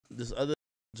this other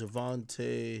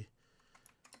Gervonta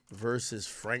versus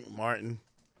Frank Martin.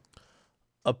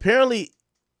 Apparently,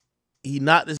 he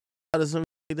knocked this out of something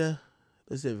like that.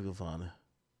 Let's see if we can find it.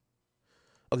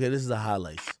 Okay, this is the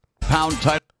highlights. Pound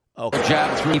title. Okay.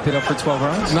 Jab through. Keep it up for 12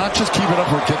 rounds. Not just keep it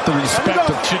up, or get the respect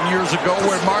of years ago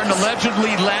where Martin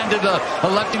allegedly landed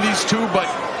electing these two, but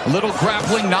little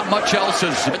grappling, not much else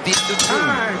is at the end of two.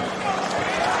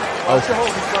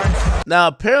 Okay. Now,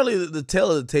 apparently, the tail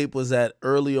of the tape was that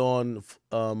early on,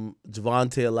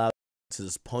 Gervonta allowed to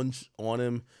just punch on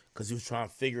him because he was trying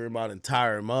to figure him out and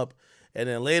tire him up. And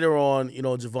then later on, you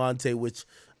know, Gervonta, which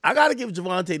I got to give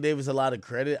Gervonta Davis a lot of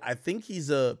credit. I think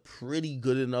he's a pretty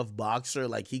good enough boxer.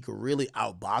 Like, he could really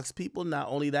outbox people. Not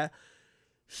only that,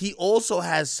 he also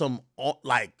has some,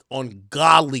 like,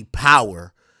 ungodly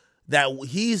power that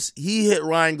he hit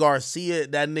Ryan Garcia.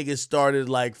 That nigga started,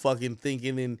 like, fucking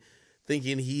thinking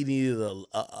he needed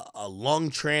a lung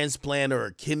transplant or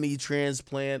a kidney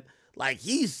transplant. Like,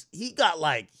 he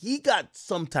got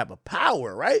some type of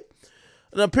power, right?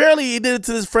 And apparently he did it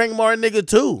to this Frank Martin nigga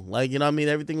too. Like, you know what I mean?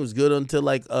 Everything was good until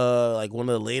like one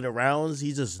of the later rounds.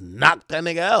 He just knocked that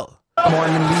nigga out.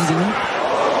 Martin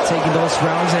leading, taking those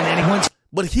rounds, and anyone.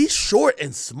 But he's short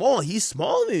and small. He's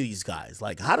smaller than these guys.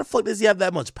 Like, how the fuck does he have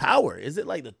that much power? Is it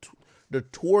like the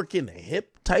torque in the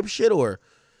hip type shit, or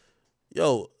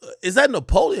yo, is that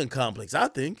Napoleon complex? I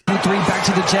think. 2-3 back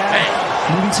to the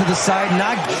jab, moving to the side,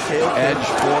 knock. Edge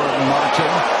for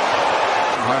Martin.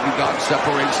 Harvey Dog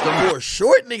separates them. For a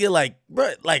short nigga, like,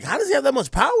 bro, like, how does he have that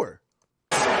much power?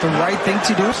 The right thing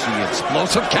to do. See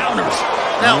explosive counters.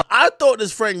 Now, I thought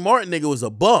this Frank Martin nigga was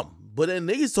a bum, but then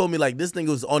niggas told me, like, this nigga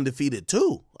was undefeated,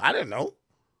 too. I didn't know.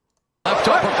 Left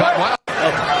uppercut. Wow.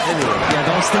 Anyway. Yeah,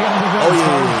 don't stay on the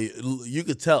road. Oh, yeah. You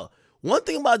could tell. One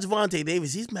thing about Gervonta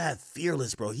Davis, he's mad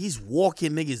fearless, bro. He's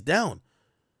walking niggas down.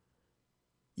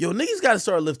 Yo, niggas got to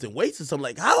start lifting weights or something.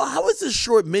 Like, how is this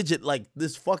short midget, like,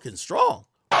 this fucking strong?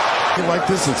 Like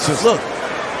this, it's just look.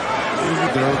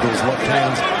 There, those left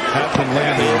hands have been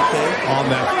landing on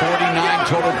that 49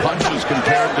 total punches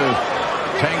compared to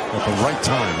Tank. at the right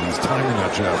time. He's timing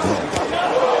that jab well.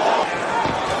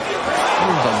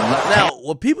 Now,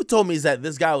 what people told me is that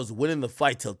this guy was winning the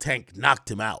fight till Tank knocked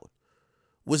him out,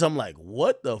 which I'm like,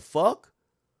 what the fuck?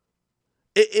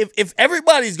 If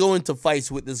everybody's going to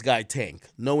fights with this guy Tank,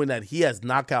 knowing that he has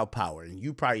knockout power, and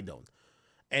you probably don't,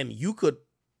 and you could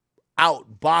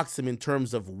outbox him in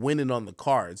terms of winning on the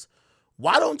cards,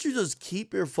 why don't you just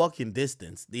keep your fucking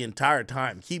distance the entire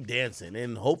time? Keep dancing,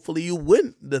 and hopefully you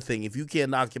win the thing if you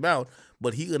can't knock him out,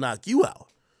 but he can knock you out.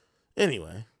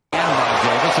 Anyway.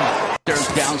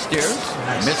 Davis downstairs,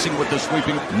 missing with the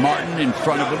sweeping Martin in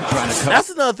front of him, trying to cut. That's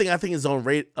another thing I think is on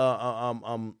rate.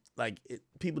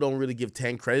 People don't really give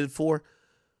Tank credit for.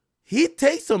 He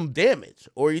takes some damage,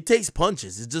 or he takes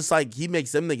punches. It's just like he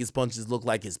makes them niggas' punches look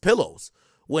like his pillows.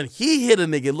 When he hit a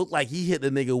nigga, it looked like he hit a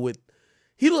nigga with.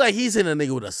 He looked like he's hitting a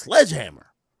nigga with a sledgehammer.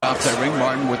 Outside ring,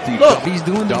 Martin with the. Look, he's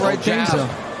doing the right thing. So.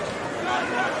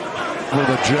 With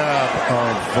a jab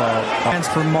of hands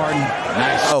for Martin.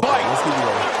 Nice. Okay, let's keep it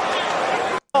going.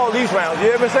 All these rounds,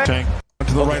 you ever say? Tank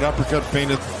to the right uppercut,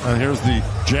 feinted, and here's the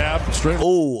jab straight.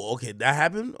 Oh, okay, that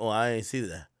happened. Oh, I ain't see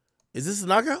that. Is this a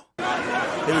knockout?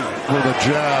 Here we go. With a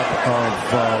jab of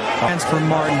hands for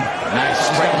Martin. Nice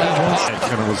straight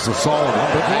left. And it was a solid one.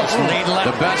 Nice lead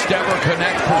left. The best ever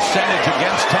connect percentage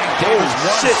against Tank Davis.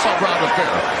 One round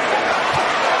affair.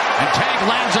 And Tank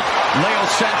lands it. Leo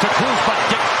Santa Cruz, but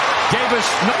Davis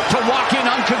to walk in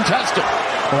uncontested.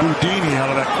 Houdini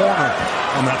out of that corner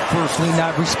on that first.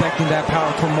 Not respecting that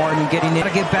power from Martin, getting in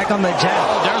to get back on the jab.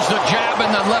 Oh, there's the jab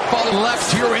and the left ball left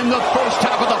here in the first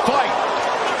half of the fight.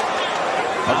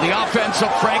 Of the offense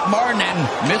of Frank Martin, and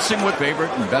missing with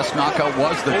favorite and best knockout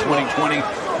was the 2020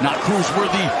 Not Cruz. Were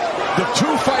the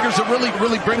two fighters that really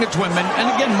bring it to him. And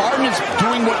again, Martin is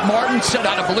doing what Martin said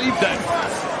out of believe that.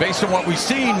 Based on what we've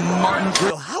seen, Martin.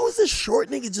 Yo, how is this short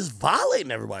nigga just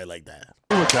violating everybody like that?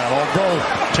 With that, although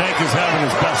Tank is having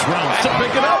his best round. To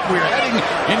pick it up, we're heading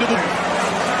into the.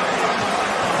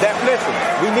 Definition.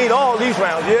 We need all these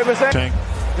rounds. You ever say? Tank.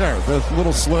 There, there's a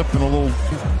little slip and a little.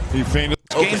 He fainted.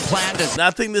 Okay. Game plan is. Now,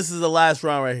 I think this is the last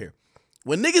round right here.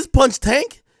 When niggas punch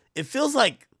Tank, it feels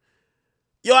like,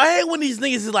 yo, I hate when these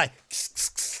niggas is like,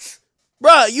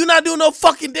 bruh, you not doing no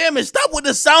fucking damage. Stop with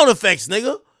the sound effects,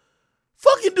 nigga.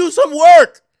 Fucking do some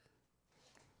work.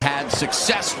 Had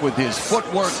success with his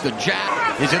footwork. The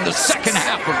jab is in the second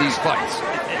half of these fights.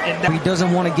 He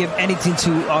doesn't want to give anything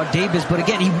to Davis, but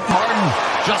again, Martin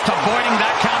just avoiding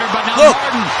that counter, but now Look.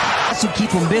 Martin has to keep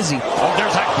him busy. Oh,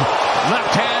 there's a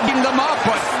left hand getting them up,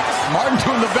 but Martin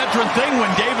doing the veteran thing when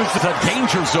Davis is a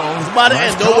danger zone. It's about to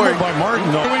end, don't worry. By Martin,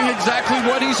 Doing exactly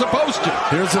what he's supposed to.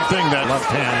 Here's the thing, that left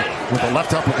hand with a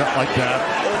left uppercut like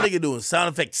that. What nigga doing?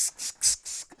 Sound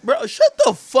effects. Bro, shut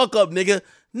the fuck up, nigga.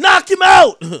 Knock him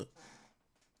out.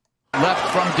 Left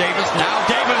from Davis. Now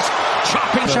Davis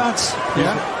chopping Shots.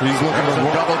 Yeah. He's looking for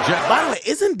a double jab. By the way,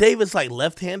 isn't Davis like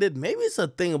left-handed? Maybe it's a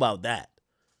thing about that.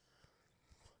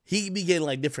 He be getting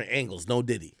like different angles. No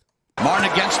diddy.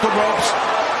 Martin against the ropes.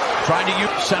 Trying to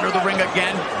center the ring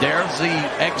again. There's the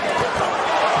exit.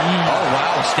 Oh,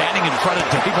 wow. Standing in front of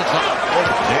Davis.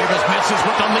 Davis misses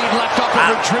with the lead left upper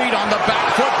retreat on the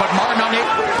back foot, but Martin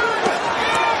unable.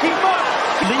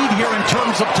 Lead here in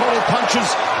terms of total punches.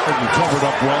 covered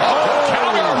up well. Oh,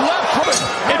 counter left from it.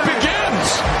 It begins.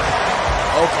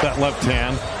 Okay. That left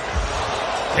hand.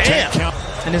 Damn.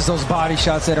 And it's those body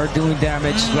shots that are doing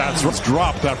damage. That's what's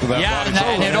dropped after that. Yeah, body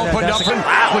and it opened up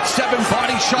with 7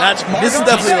 body shots. This is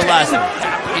definitely the last one.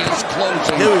 Is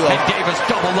closing. Here we go. And Davis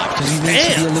double left. He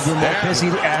needs to be a little bit more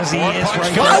pissy as he is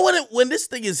right Why now. would it, when this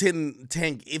thing is hitting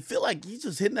Tank, it feel like he's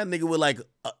just hitting that nigga with like,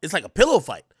 it's like a pillow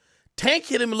fight. Tank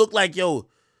hit him and look like, yo,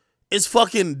 it's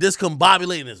fucking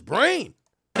discombobulating his brain.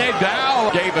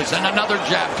 Now Davis and another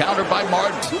jab countered by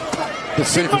Martin. The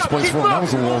safest place for him. That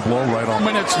was a low blow right on.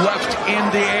 Minutes left in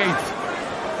the 8th.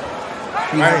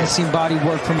 We haven't seen body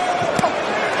work from.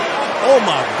 Oh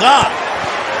my God.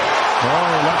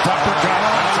 Oh, left uppercut.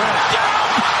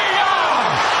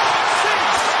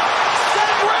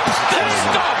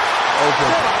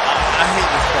 Okay. I hate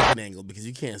this fucking angle because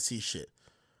you can't see shit.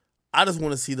 I just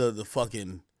want to see the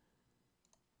fucking.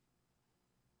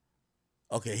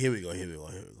 Okay, here we go. Yeah,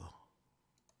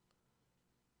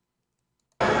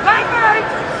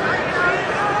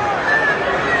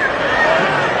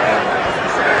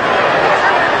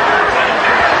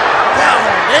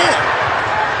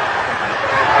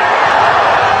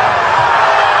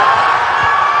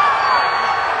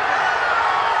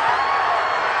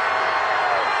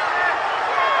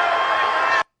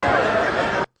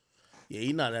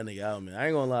 he not that nigga out, man. I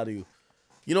ain't gonna lie to you.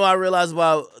 You know what I realized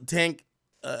about Tank?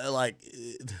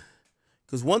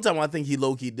 Because one time I think he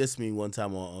low-key dissed me one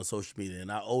time on social media,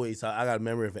 and I got a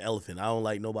memory of an elephant. I don't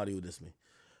like nobody who diss me.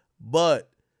 But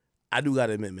I do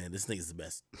gotta admit, man, this nigga's the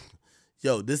best.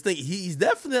 Yo, this thing, he's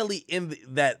definitely in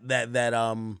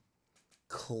that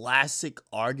classic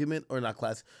argument, or not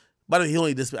classic. By the way, he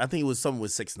only dissed me. I think it was something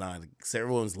with 6ix9ine. So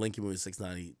everyone's linking me with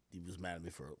 6ix9ine. He was mad at me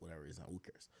for whatever reason. Who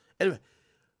cares? Anyway,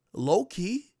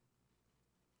 low-key,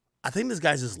 I think this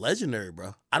guy's just legendary,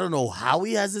 bro. I don't know how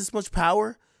he has this much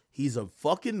power. He's a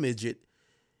fucking midget.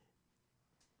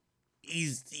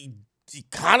 He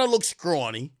kind of looks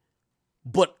scrawny,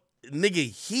 but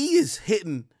nigga, he is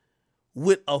hitting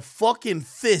with a fucking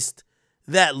fist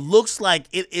that looks like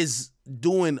it is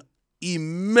doing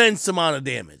immense amount of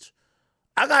damage.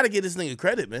 I gotta give this nigga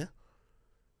credit, man.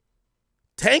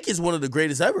 Tank is one of the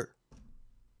greatest ever.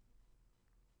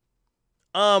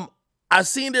 I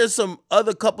seen there's some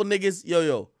other couple niggas.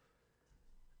 Yo.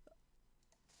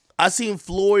 I seen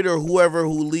Floyd or whoever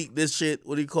who leaked this shit.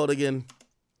 What do you call it again?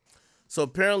 So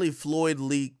apparently Floyd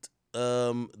leaked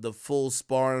the full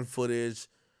sparring footage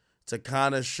to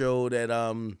kind of show that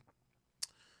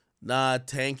nah,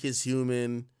 Tank is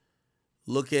human.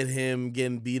 Look at him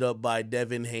getting beat up by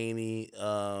Devin Haney.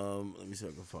 Let me see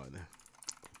if I can find it.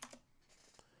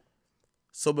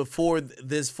 So before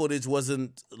this footage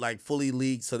wasn't like fully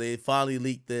leaked, so they finally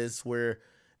leaked this, where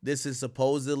this is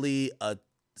supposedly a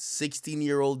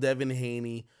 16-year-old Devin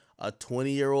Haney, a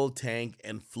 20-year-old Tank,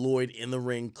 and Floyd in the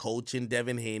ring coaching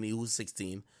Devin Haney, who's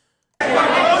 16.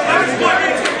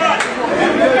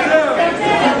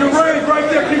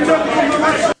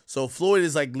 So Floyd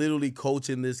is like literally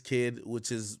coaching this kid,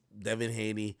 which is Devin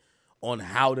Haney, on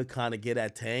how to kind of get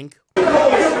at Tank.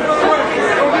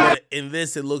 In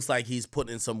this, it looks like he's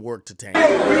putting in some work to Tank.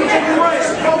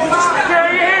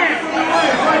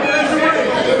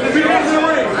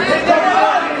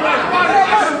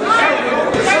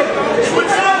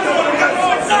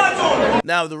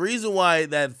 Now, the reason why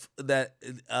that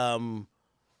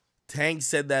Tank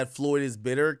said that Floyd is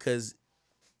bitter, because,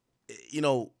 you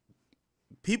know,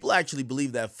 people actually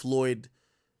believe that Floyd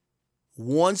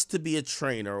wants to be a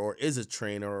trainer, or is a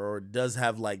trainer, or does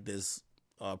have like this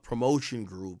promotion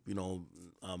group, you know,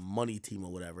 money team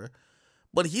or whatever,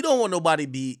 but he don't want nobody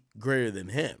to be greater than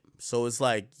him. So it's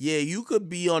like, yeah, you could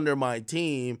be under my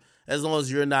team as long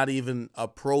as you're not even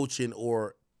approaching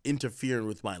or interfering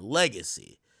with my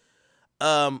legacy.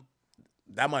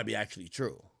 That might be actually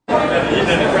true.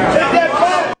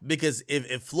 Because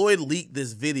if Floyd leaked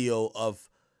this video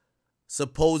of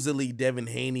supposedly Devin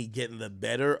Haney getting the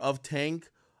better of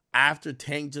Tank, after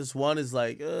Tank just won is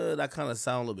like, that kind of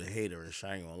sound a little bit haterish.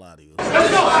 I ain't gonna lie to you.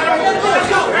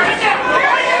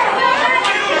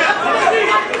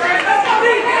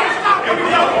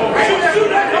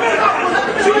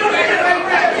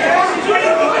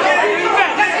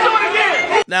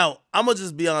 Now, I'm gonna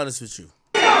just be honest with you.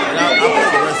 And I'll play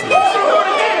the rest of this.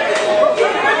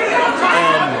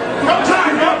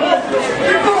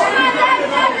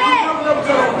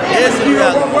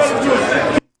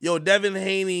 Yo, Devin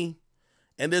Haney,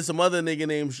 and there's some other nigga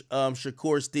named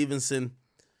Shakur Stevenson.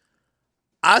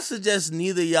 I suggest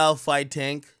neither y'all fight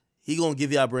Tank. He gonna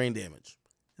give y'all brain damage.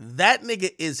 That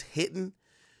nigga is hitting.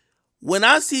 When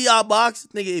I see y'all box,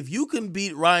 nigga, if you can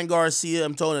beat Ryan Garcia,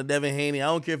 I'm talking to Devin Haney, I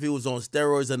don't care if he was on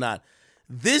steroids or not.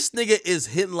 This nigga is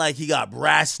hitting like he got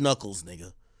brass knuckles,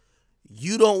 nigga.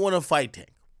 You don't want to fight Tank,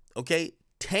 okay?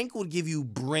 Tank would give you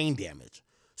brain damage.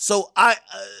 So I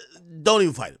don't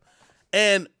even fight him.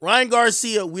 And Ryan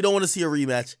Garcia, we don't want to see a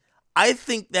rematch. I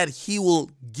think that he will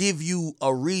give you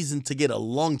a reason to get a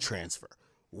lung transfer.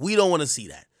 We don't want to see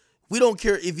that. We don't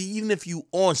care even if you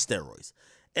on steroids.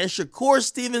 And Shakur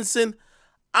Stevenson,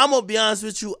 I'm going to be honest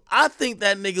with you, I think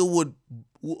that nigga would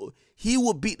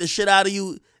beat the shit out of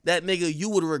you. That nigga, you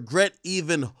would regret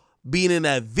even being in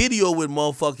that video with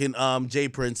motherfucking Jay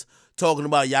Prince talking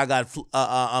about y'all got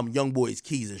young boys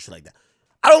keys and shit like that.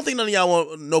 I don't think none of y'all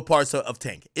want no parts of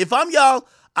Tank. If I'm y'all,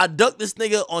 I duck this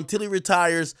nigga until he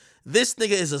retires. This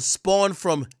nigga is a spawn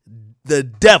from the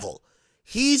devil.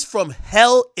 He's from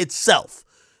hell itself.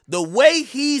 The way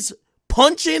he's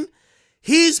punching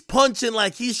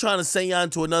like he's trying to send y'all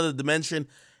into another dimension.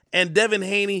 And Devin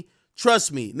Haney,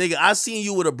 trust me, nigga, I seen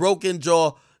you with a broken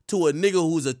jaw to a nigga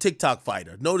who's a TikTok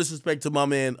fighter. No disrespect to my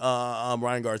man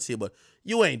Ryan Garcia, but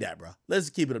you ain't that, bro. Let's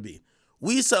keep it a beat.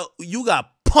 You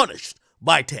got punished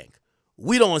by Tank.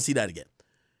 We don't want to see that again.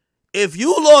 If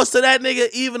you lost to that nigga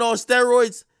even on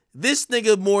steroids, this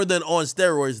nigga more than on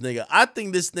steroids, nigga. I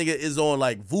think this nigga is on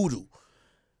like voodoo.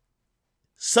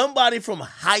 Somebody from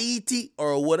Haiti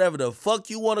or whatever the fuck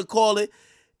you want to call it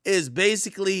is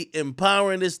basically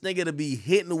empowering this nigga to be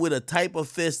hitting with a type of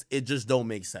fist. It just don't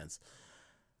make sense.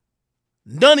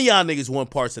 None of y'all niggas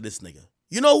want parts of this nigga.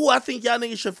 You know who I think y'all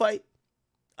niggas should fight?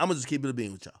 I'm going to just keep it a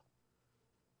being with y'all.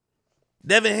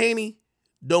 Devin Haney,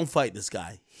 don't fight this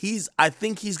guy. I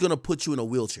think he's going to put you in a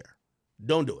wheelchair.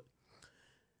 Don't do it.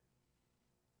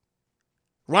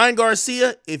 Ryan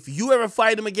Garcia, if you ever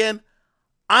fight him again,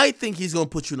 I think he's going to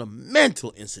put you in a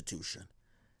mental institution.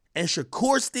 And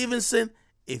Shakur Stevenson,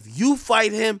 if you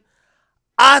fight him,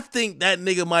 I think that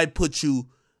nigga might put you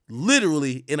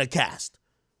literally in a cast.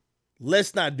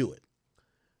 Let's not do it.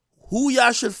 Who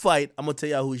y'all should fight, I'm going to tell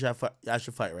y'all who y'all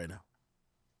should fight right now.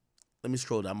 Let me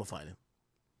scroll down. I'm going to find him.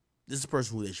 This is the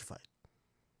person who they should fight.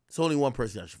 It's only one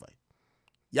person y'all should fight.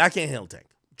 Y'all can't handle Tank.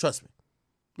 Trust me.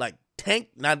 Like, Tank,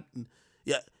 y'all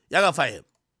got to fight him.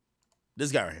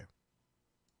 This guy right here.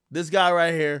 This guy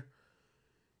right here,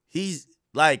 he's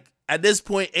like, at this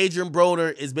point, Adrian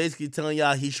Broner is basically telling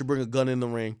y'all he should bring a gun in the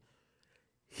ring.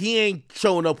 He ain't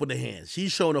showing up with the hands.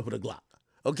 He's showing up with a Glock.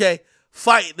 Okay?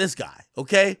 Fight this guy.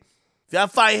 Okay? If y'all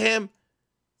fight him,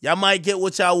 y'all might get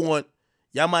what y'all want.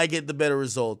 Y'all might get the better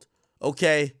result.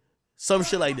 Okay? Some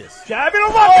shit like this. Jab it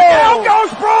up. Down goes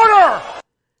Broner.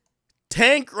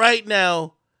 Tank right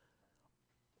now,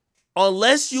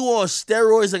 unless you on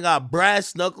steroids and got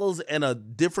brass knuckles and a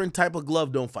different type of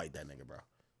glove, don't fight that nigga, bro.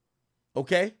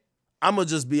 Okay? I'm going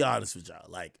to just be honest with y'all.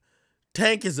 Like,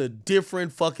 Tank is a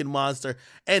different fucking monster.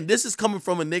 And this is coming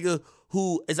from a nigga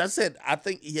who, as I said, I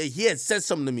think he had said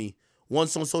something to me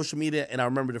once on social media, and I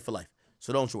remembered it for life.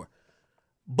 So don't you worry.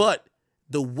 But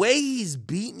the way he's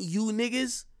beating you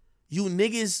niggas,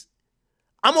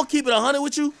 I'm going to keep it 100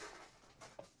 with you.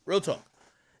 Real talk.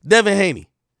 Devin Haney.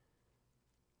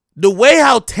 The way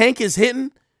how Tank is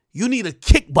hitting, you need to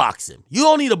kickbox him. You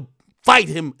don't need to fight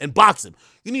him and box him.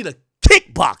 You need to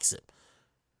kickbox him.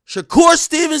 Shakur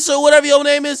Stevenson, whatever your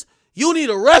name is, you need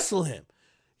to wrestle him.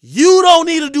 You don't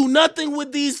need to do nothing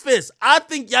with these fists. I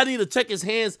think y'all need to check his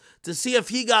hands to see if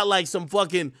he got like some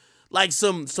fucking, like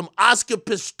some Oscar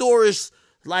Pistorius,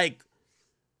 like,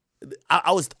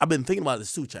 I've been thinking about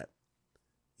this too, chat.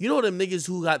 You know them niggas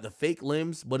who got the fake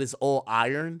limbs, but it's all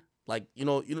iron? Like, you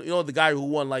know the guy who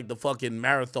won like the fucking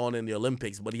marathon in the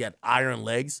Olympics, but he had iron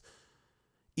legs?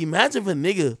 Imagine if a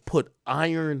nigga put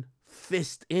iron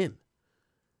fist in.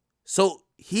 So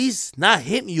he's not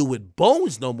hitting you with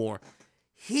bones no more.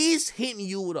 He's hitting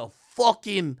you with a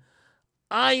fucking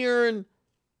iron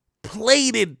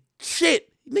plated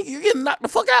shit. Nigga, you're getting knocked the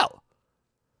fuck out.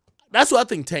 That's what I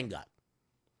think Tank got.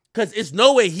 Because it's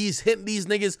no way he's hitting these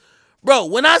niggas. Bro,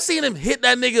 when I seen him hit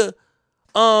that nigga,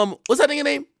 what's that nigga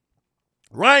name?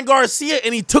 Ryan Garcia,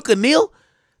 and he took a kneel.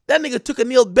 That nigga took a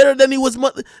kneel better than he was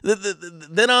what's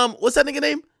that nigga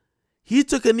name? He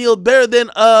took a kneel better than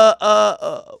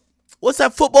what's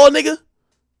that football nigga?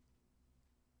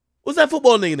 What's that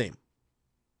football nigga name?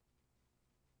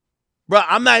 Bro,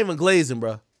 I'm not even glazing,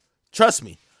 bro. Trust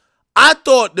me. I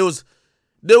thought there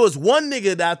was one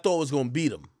nigga that I thought was gonna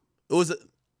beat him. It was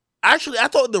actually I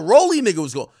thought the Rolly nigga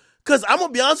was going. Cause I'm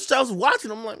gonna be honest with you, I was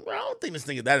watching. I'm like, bro, I don't think this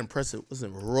nigga that impressive.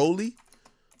 Listen, Rolly,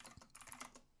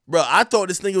 bro. I thought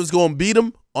this nigga was gonna beat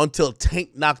him until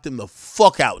Tank knocked him the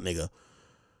fuck out, nigga.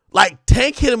 Like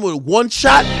Tank hit him with one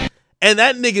shot, and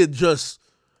that nigga just,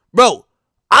 bro.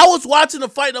 I was watching the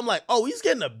fight. And I'm like, oh, he's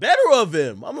getting the better of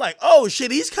him. I'm like, oh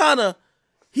shit, he's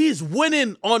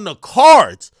winning on the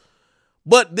cards.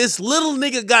 But this little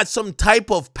nigga got some type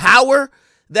of power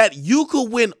that you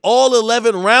could win all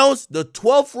 11 rounds. The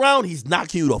 12th round, he's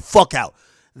knocking you the fuck out.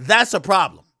 That's a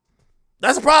problem.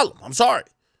 That's a problem. I'm sorry.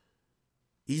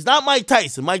 He's not Mike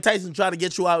Tyson. Mike Tyson tried to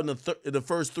get you out in the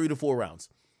first 3 to 4 rounds.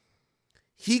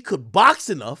 He could box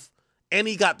enough, and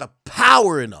he got the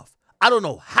power enough. I don't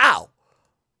know how.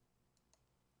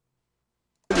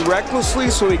 Recklessly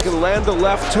so he can land a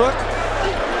left hook.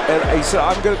 And he said,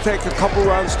 I'm going to take a couple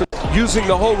rounds to using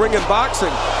the whole ring in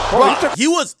boxing. Bro, he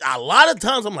was a lot of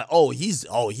times. I'm like, he's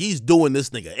doing this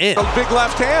nigga in. A big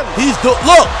left hand.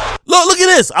 Look at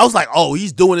this. I was like,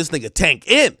 he's doing this nigga Tank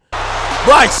in.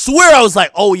 Bro, I swear I was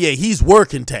like, yeah, he's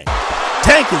working Tank.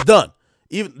 Tank is done.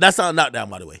 Even that's not a knockdown,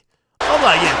 by the way. I'm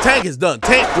like, yeah, Tank is done.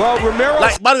 Tank. Well, Romero.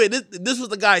 Like, by the way, this was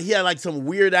the guy. He had like some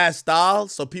weird ass style,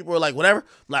 so people were like, whatever. I'm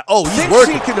like, he's thinks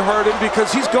working. He can hurt him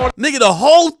because he's going. Nigga, the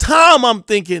whole time I'm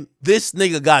thinking this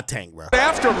nigga got Tank, bro.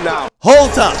 After him now. Whole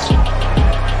time.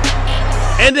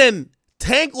 And then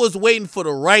Tank was waiting for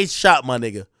the right shot, my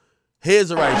nigga. Here's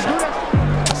the right shot.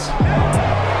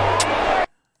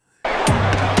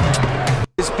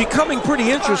 It's becoming pretty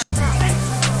interesting.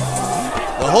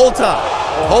 The whole time.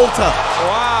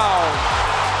 Wow.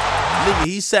 Nigga,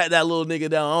 he sat that little nigga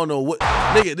down. I don't know what.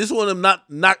 Nigga, this one of them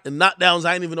knockdowns.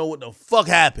 I didn't even know what the fuck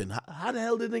happened. How the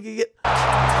hell did nigga get?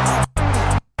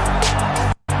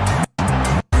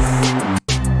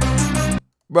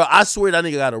 Bro, I swear that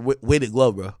nigga got a weighted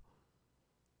glove, bro.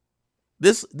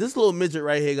 This little midget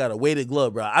right here got a weighted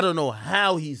glove, bro. I don't know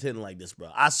how he's hitting like this,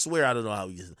 bro. I swear I don't know how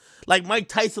he's hitting. Like Mike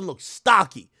Tyson looks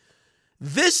stocky.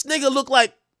 This nigga look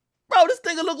like, bro, this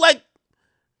nigga look like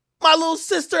my little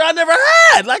sister I never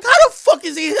had. Like, how the fuck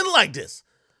is he hitting like this?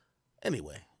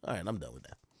 Anyway, all right, I'm done with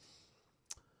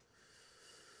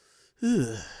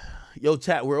that. Yo,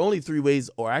 chat, we're only 3 days,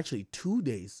 or actually 2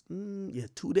 days.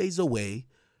 2 days away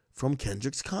from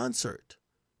Kendrick's concert.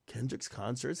 Kendrick's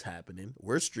concert's happening.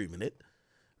 We're streaming it.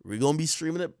 We're going to be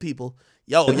streaming it, people.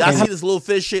 Yo, y'all see this Lil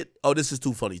Fizz shit? Oh, this is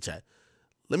too funny, chat.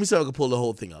 Let me see if I can pull the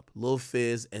whole thing up. Lil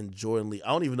Fizz and Jordan Lee. I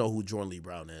don't even know who Jordan Lee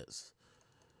Brown is.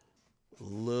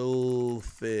 Lil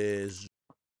Fizz.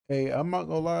 Hey, I'm not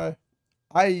gonna lie.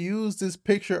 I used this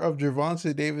picture of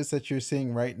Gervonta Davis that you're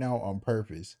seeing right now on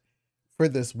purpose for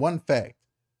this one fact.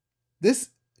 This,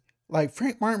 like,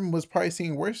 Frank Martin was probably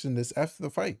seeing worse than this after the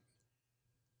fight.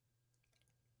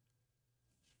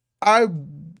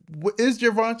 Is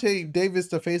Gervonta Davis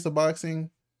the face of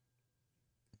boxing?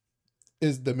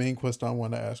 Is the main question I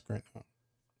want to ask right now.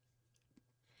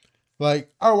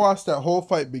 Like, I watched that whole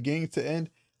fight beginning to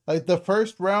end. Like, the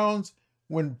first rounds,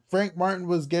 when Frank Martin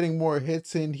was getting more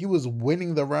hits in, he was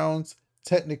winning the rounds,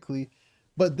 technically.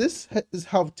 But this is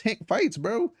how Tank fights,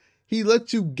 bro. He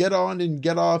lets you get on and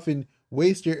get off and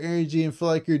waste your energy and feel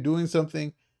like you're doing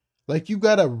something. Like, you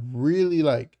gotta really,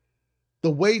 like,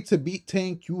 the way to beat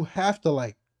Tank, you have to,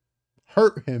 like,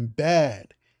 hurt him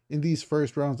bad in these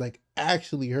first rounds. Like,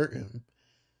 actually hurt him.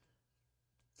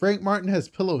 Frank Martin has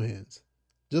pillow hands,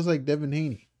 just like Devin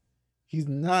Haney. He's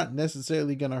not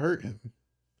necessarily going to hurt him.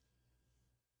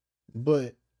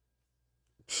 But,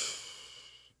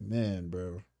 man,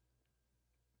 bro.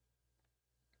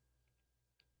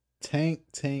 Tank.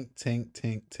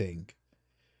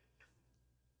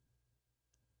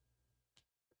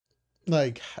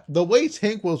 Like, the way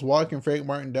Tank was walking Frank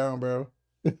Martin down, bro.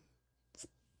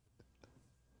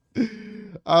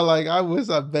 I wish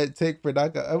I bet Tank for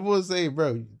knockout. I will say,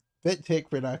 bro, bet Tank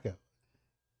for knockout.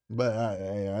 But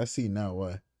I see now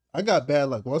why. I got bad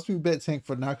luck. Once we bet Tank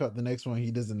for knockout, the next one he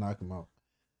doesn't knock him out.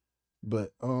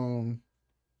 But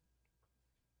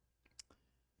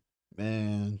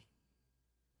man,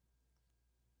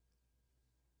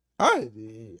 I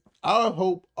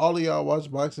hope all of y'all watch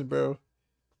boxing, bro,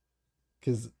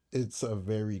 because it's a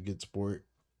very good sport.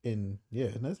 And yeah,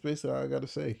 and that's basically all I gotta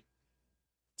say.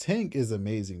 Tank is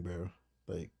amazing, bro.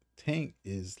 Like, Tank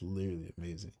is literally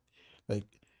amazing. Like,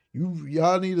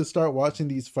 Y'all need to start watching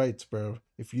these fights, bro,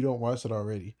 if you don't watch it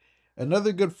already.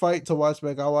 Another good fight to watch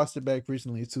back, I watched it back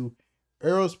recently too.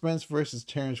 Errol Spence versus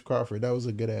Terrence Crawford. That was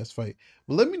a good ass fight.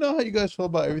 But let me know how you guys feel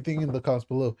about everything in the comments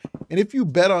below. And if you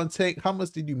bet on Tank, how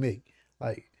much did you make?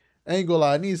 Like, I ain't gonna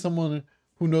lie, I need someone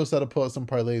who knows how to pull out some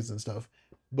parlays and stuff.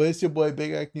 But it's your boy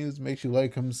Big Act News. Make sure you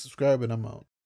like, comment, subscribe, and I'm out.